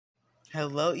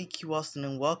Hello, EQ Austin,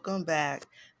 and welcome back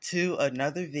to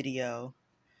another video.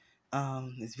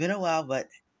 It's been a while, but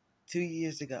 2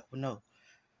 years ago, no,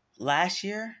 last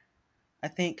year, I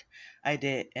think I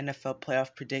did NFL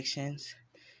playoff predictions,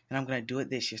 and I'm gonna do it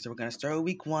this year. So we're gonna start with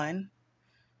week 1.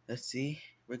 Let's see,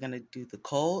 we're gonna do the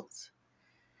Colts,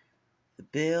 the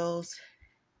Bills,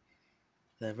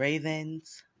 the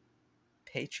Ravens,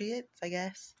 Patriots, I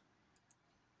guess,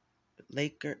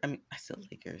 Lakers,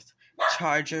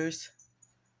 Chargers,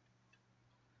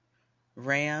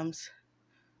 Rams,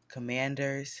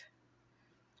 Commanders,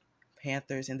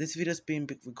 Panthers, and this video is being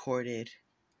recorded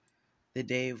the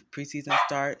day preseason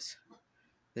starts.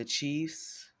 The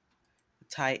Chiefs, the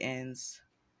Titans,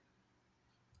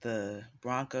 the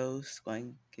Broncos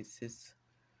going against his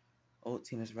old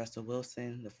team is Russell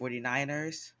Wilson, the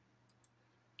 49ers,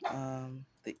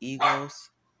 the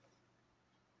Eagles,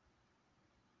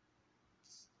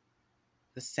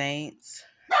 the Saints,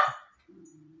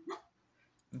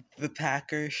 the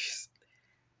Packers,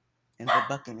 and the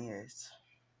Buccaneers.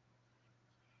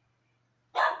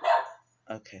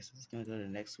 Okay, so it's gonna go to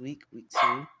next week, week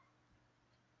 2.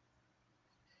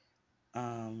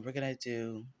 We're gonna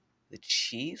do the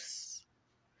Chiefs.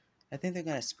 I think they're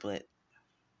gonna split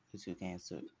the 2 games,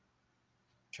 so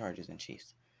Chargers and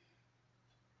Chiefs.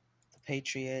 The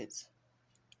Patriots,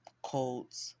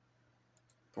 Colts,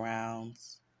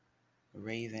 Browns,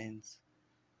 Ravens,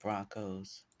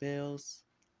 Broncos, Bills,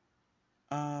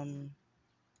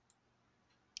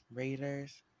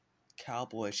 Raiders,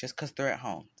 Cowboys, just because they're at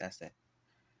home. That's it.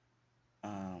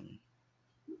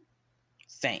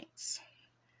 Saints,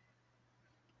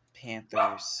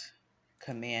 Panthers,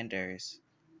 Commanders,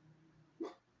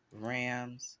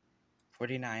 Rams,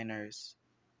 49ers,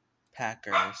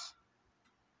 Packers,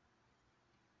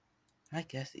 I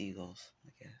guess Eagles,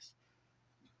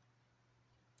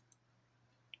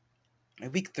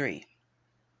 In week 3,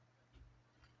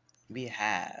 we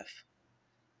have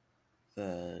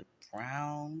the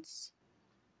Browns,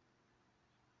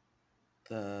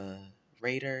 the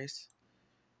Raiders,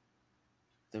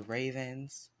 the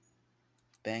Ravens,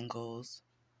 Bengals,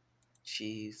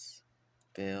 Chiefs,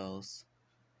 Bills,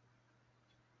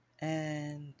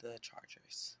 and the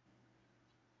Chargers.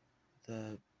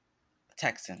 The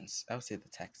Texans. I would say the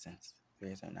Texans.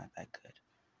 Bears are not that good.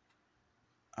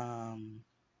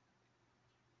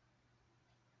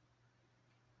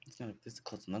 This is a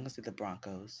close one. I'm gonna say the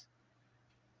Broncos,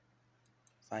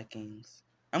 Vikings.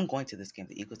 I'm going to this game.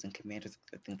 The Eagles and Commanders.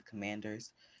 I think the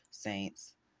Commanders,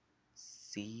 Saints,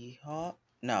 Seahawks.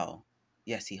 No,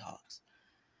 yeah, Seahawks.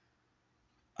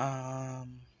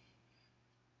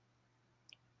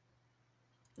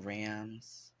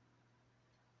 Rams,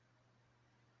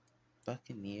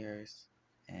 Buccaneers,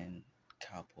 and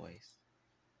Cowboys.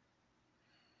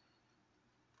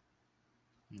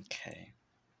 Okay.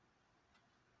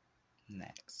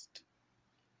 Next,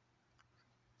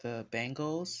 the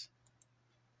Bengals,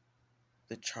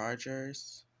 the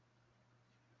Chargers,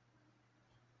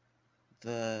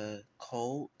 the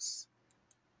Colts,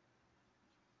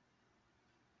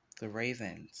 the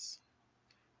Ravens,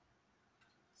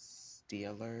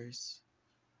 Steelers,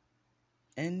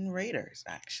 and Raiders,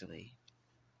 actually.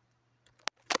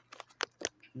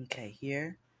 Okay,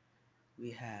 here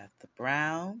we have the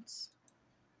Browns,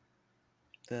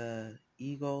 the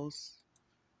Eagles,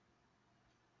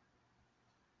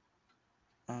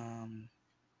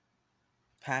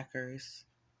 Packers,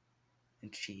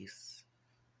 and Chiefs.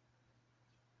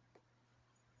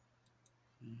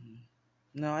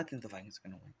 No, I think the Vikings are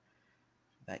going to win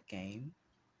that game.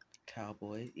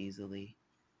 Cowboys, easily.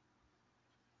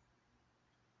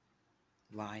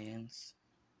 Lions,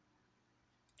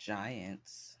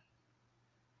 Giants,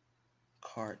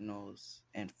 Cardinals,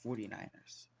 and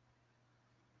 49ers.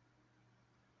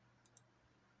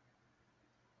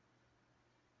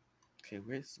 Okay,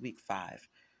 where's week 5?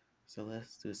 So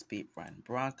let's do a speed run.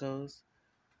 Broncos,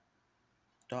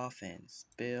 Dolphins,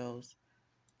 Bills,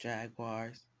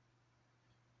 Jaguars,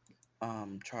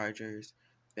 Chargers,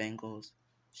 Bengals,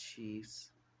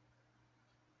 Chiefs,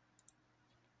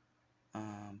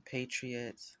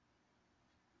 Patriots,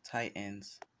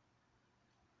 Titans,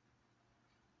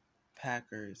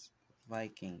 Packers,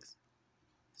 Vikings,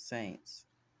 Saints,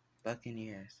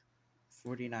 Buccaneers,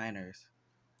 49ers,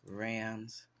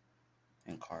 Rams,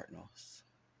 and Cardinals.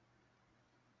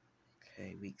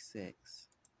 Okay, week 6.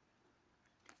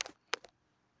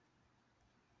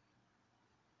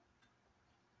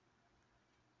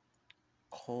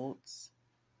 Colts,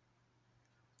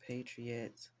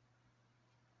 Patriots,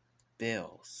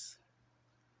 Bills,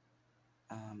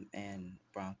 and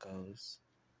Broncos,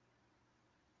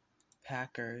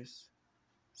 Packers,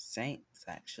 Saints,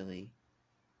 actually,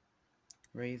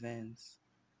 Ravens.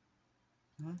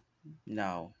 Huh?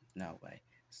 No way.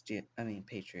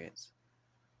 Patriots.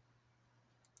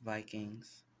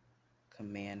 Vikings.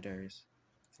 Commanders.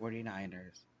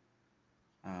 49ers.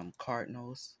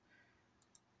 Cardinals.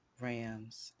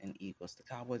 Rams. And Eagles. The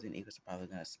Cowboys and Eagles are probably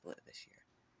going to split this year.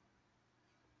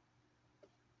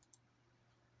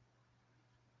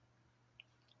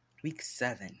 Week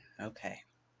 7. Okay.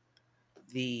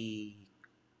 The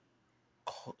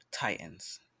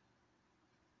Titans.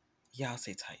 Yeah, I'll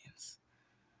say Titans.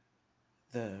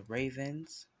 The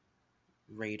Ravens,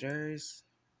 Raiders,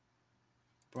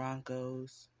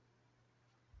 Broncos,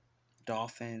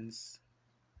 Dolphins,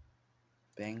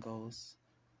 Bengals,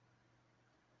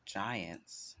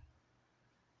 Giants,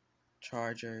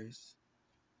 Chargers,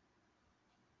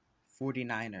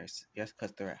 49ers, just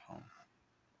because they're at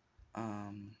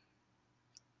home.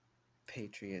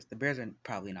 Patriots. The Bears are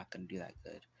probably not going to do that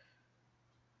good.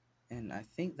 And I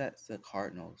think that's the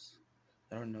Cardinals.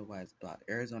 I don't know why it's blocked.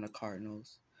 Arizona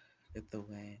Cardinals, if the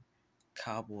win.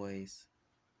 Cowboys,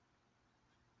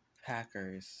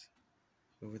 Packers,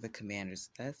 over the Commanders.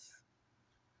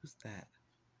 Who's that?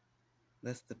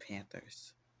 That's the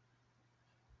Panthers.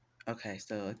 Okay,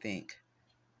 so I think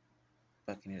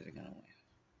Buccaneers are going to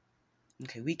win.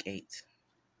 Okay, week 8.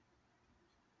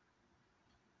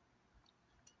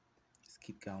 Let's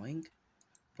keep going.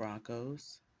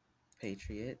 Broncos,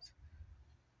 Patriots,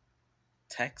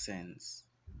 Texans.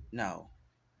 No.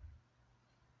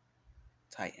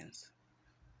 Titans.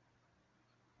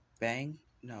 Bang?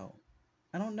 No.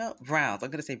 I don't know. Browns. I'm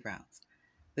going to say Browns.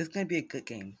 This is going to be a good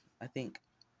game. I think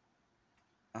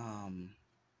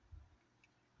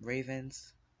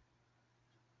Ravens,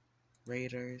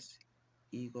 Raiders,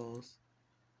 Eagles,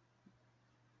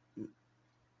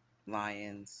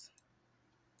 Lions,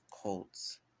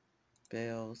 Colts,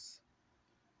 Bills,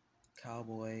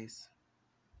 Cowboys,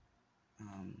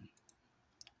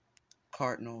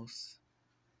 Cardinals,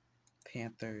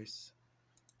 Panthers,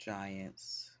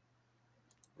 Giants,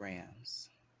 Rams.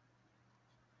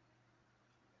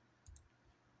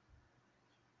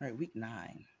 All right, week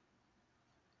 9.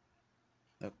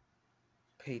 The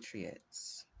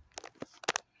Patriots,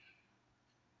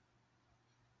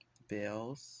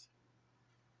 Bills,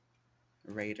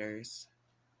 Raiders,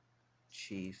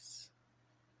 Chiefs,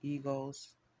 Eagles.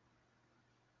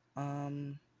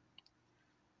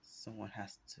 Someone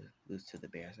has to lose to the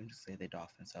Bears. I'm just saying the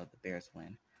Dolphins, so the Bears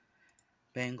win.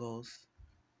 Bengals,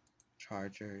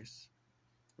 Chargers,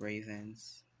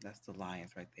 Ravens. That's the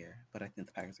Lions right there. But I think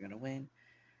the Packers are going to win.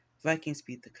 Vikings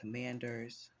beat the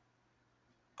Commanders.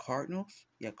 Cardinals?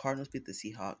 Yeah, Cardinals beat the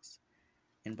Seahawks.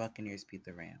 And Buccaneers beat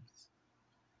the Rams.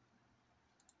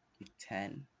 Week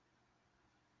 10.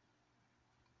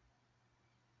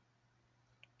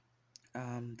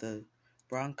 The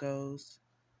Broncos,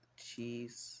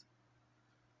 Chiefs,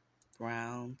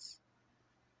 Browns,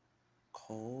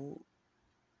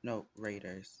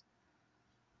 Raiders,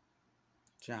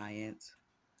 Giants,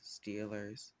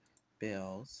 Steelers,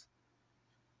 Bills,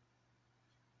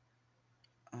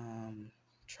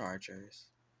 Chargers.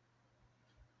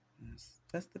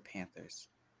 That's the Panthers.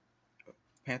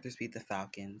 Panthers beat the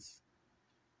Falcons.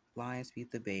 Lions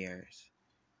beat the Bears.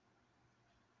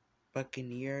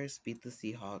 Buccaneers beat the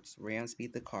Seahawks. Rams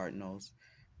beat the Cardinals.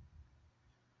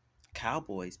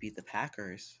 Cowboys beat the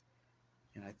Packers.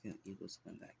 And I think the Eagles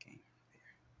win that game.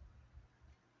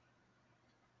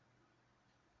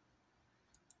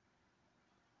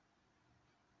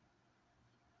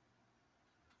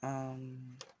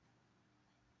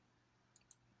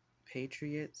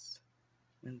 Patriots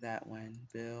win that one.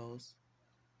 Bills.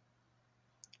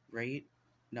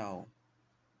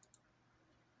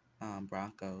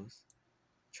 Broncos.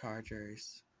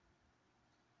 Chargers.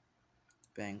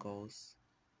 Bengals.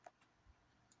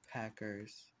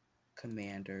 Packers.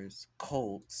 Commanders.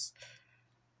 Colts.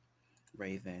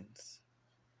 Ravens.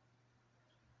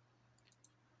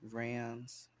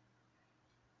 Rams.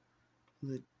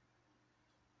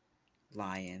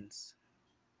 Lions.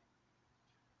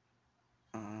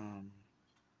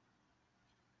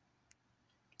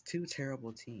 Two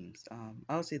terrible teams.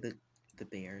 I would say the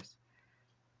Bears,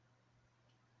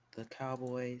 the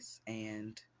Cowboys,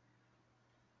 and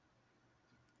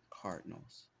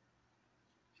Cardinals.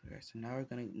 Okay, so now we're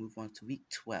going to move on to week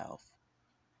 12.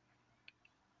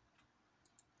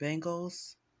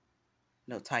 Titans.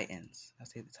 I'll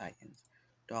say the Titans.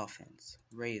 Dolphins,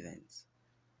 Ravens,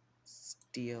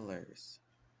 Steelers,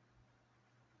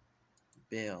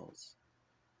 Bills,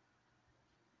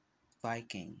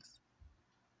 Vikings,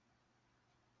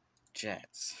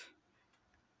 Jets,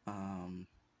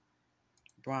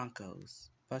 Broncos,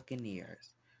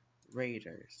 Buccaneers,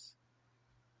 Raiders,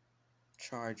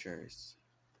 Chargers,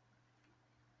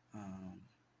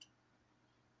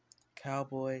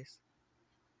 Cowboys,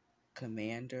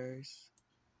 Commanders,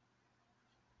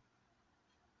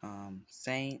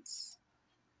 Saints,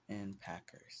 and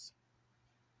Packers.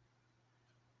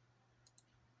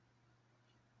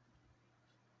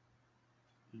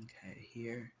 Okay,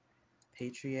 here,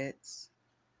 Patriots,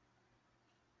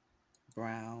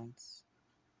 Browns,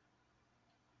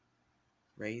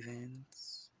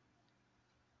 Ravens,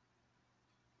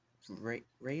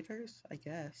 Raiders, I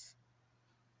guess,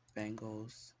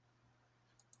 Bengals,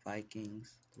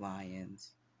 Vikings,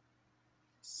 Lions,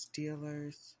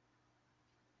 Steelers.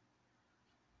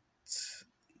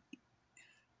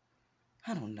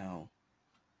 I don't know.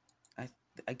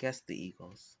 I guess the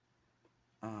Eagles.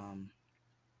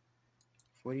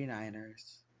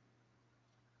 49ers,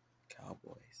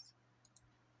 Cowboys.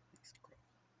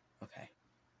 Okay.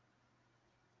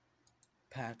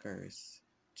 Packers,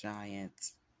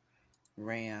 Giants,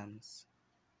 Rams,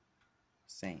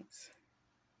 Saints.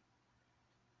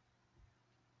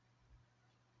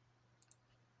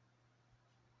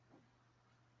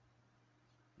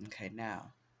 Okay,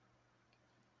 now.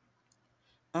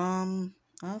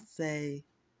 I'll say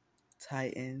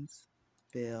Titans,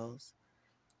 Bills,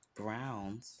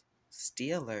 Browns,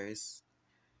 Steelers,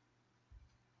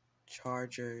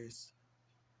 Chargers,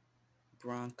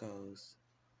 Broncos,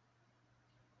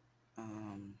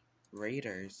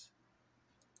 Raiders,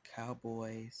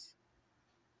 Cowboys,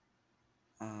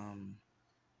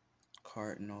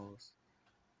 Cardinals,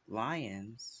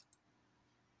 Lions,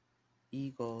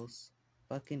 Eagles,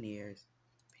 Buccaneers,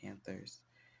 Panthers,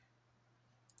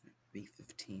 Week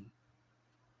 15,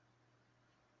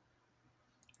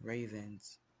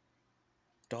 Ravens,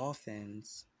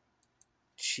 Dolphins,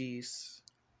 Chiefs,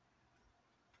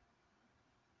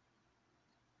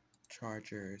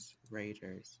 Chargers,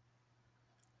 Raiders,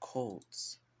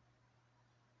 Colts,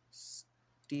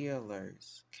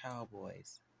 Steelers,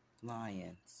 Cowboys,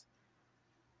 Lions,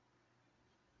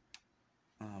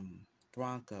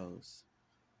 Broncos,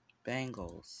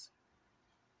 Bengals,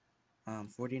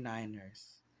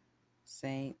 49ers,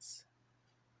 Saints,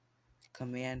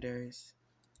 Commanders,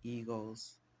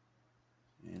 Eagles,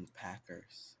 and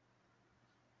Packers.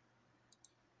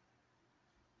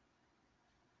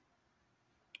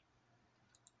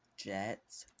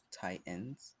 Jets,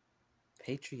 Titans,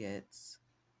 Patriots,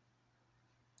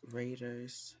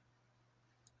 Raiders,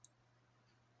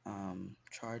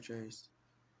 Chargers,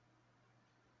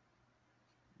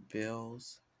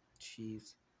 Bills,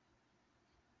 Chiefs,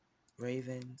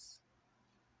 Ravens,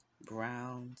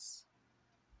 Browns,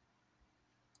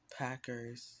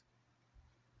 Packers,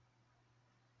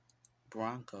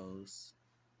 Broncos,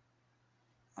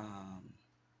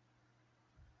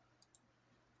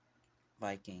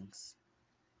 Vikings,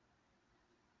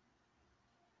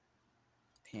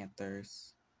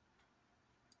 Panthers,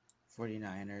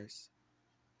 49ers,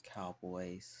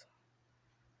 Cowboys,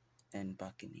 and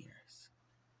Buccaneers.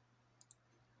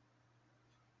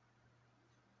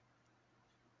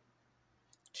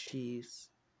 Chiefs,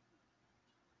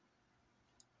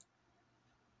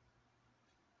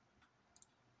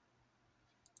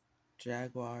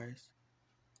 Jaguars,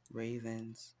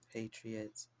 Ravens,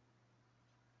 Patriots,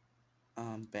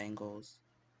 Bengals,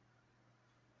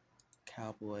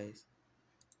 Cowboys,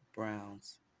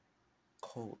 Browns,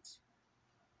 Colts,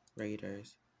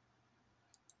 Raiders,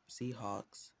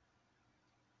 Seahawks,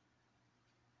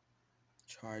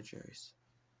 Chargers,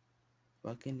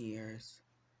 Buccaneers,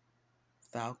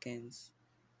 Falcons,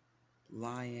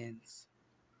 Lions,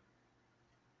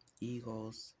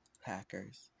 Eagles,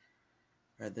 Packers.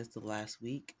 Alright, this is the last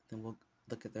week, then we'll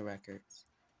look at the records.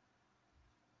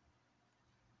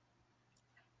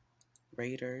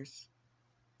 Raiders,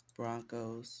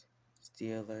 Broncos,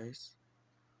 Steelers,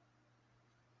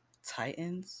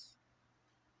 Titans,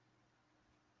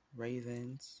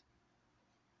 Ravens,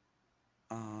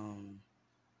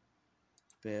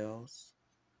 Bills,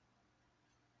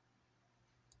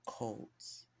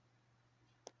 Colts,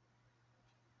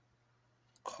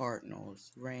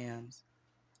 Cardinals, Rams,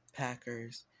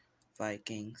 Packers,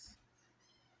 Vikings,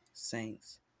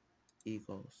 Saints,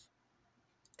 Eagles,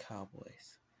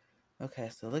 Cowboys. Okay,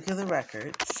 so look at the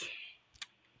records.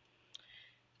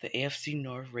 The AFC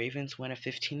North, Ravens win at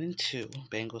 15-2,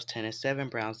 Bengals 10-7,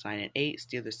 Browns 9-8,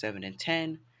 Steelers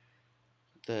 7-10,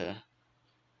 the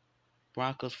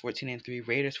Broncos 14-3,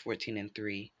 Raiders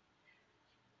 14-3,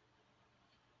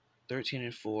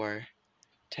 13-4,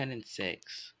 10-6,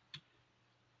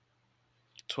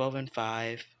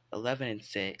 12-5,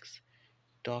 11-6,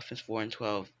 Dolphins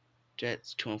 4-12,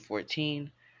 Jets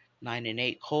 2-14,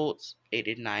 9-8, Colts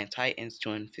 8-9, Titans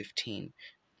 2-15,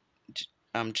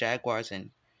 Jaguars,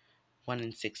 and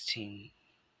 1-16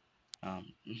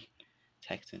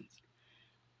 Texans.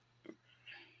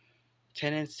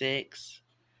 10-6,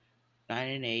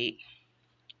 9-8,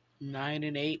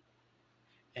 9-8,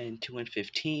 and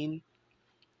 2-15.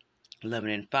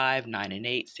 11-5,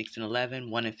 9-8, 6-11,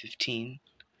 1-15.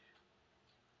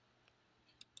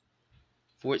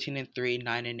 14-3,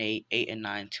 9-8,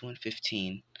 8-9,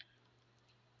 2-15.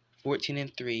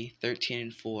 14-3,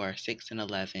 13-4,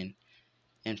 6-11,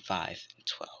 and 5-12.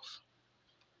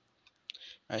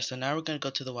 Alright, so now we're going to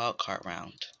go to the wild card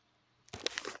round.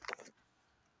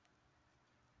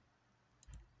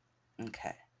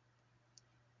 Okay.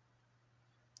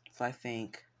 So I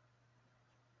think,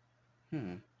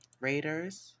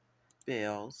 Raiders,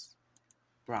 Bills,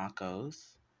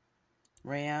 Broncos,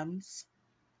 Rams,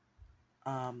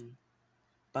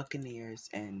 Buccaneers,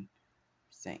 and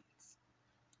Saints.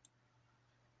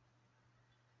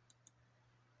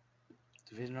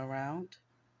 Divisional round.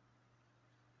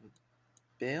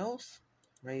 Bills,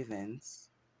 Ravens,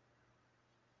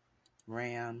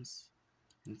 Rams,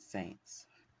 and Saints.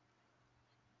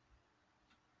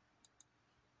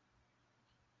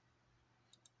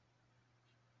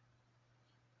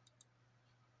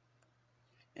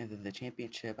 And then the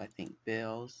championship, I think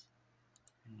Bills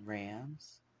and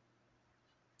Rams.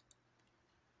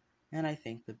 And I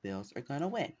think the Bills are going to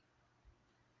win.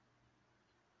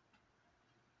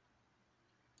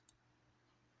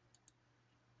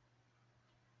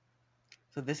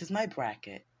 So this is my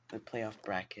bracket, the playoff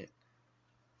bracket.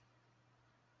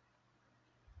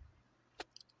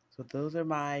 So those are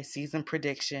my season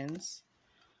predictions.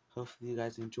 Hopefully you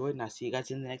guys enjoyed, and I'll see you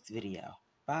guys in the next video.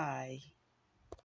 Bye.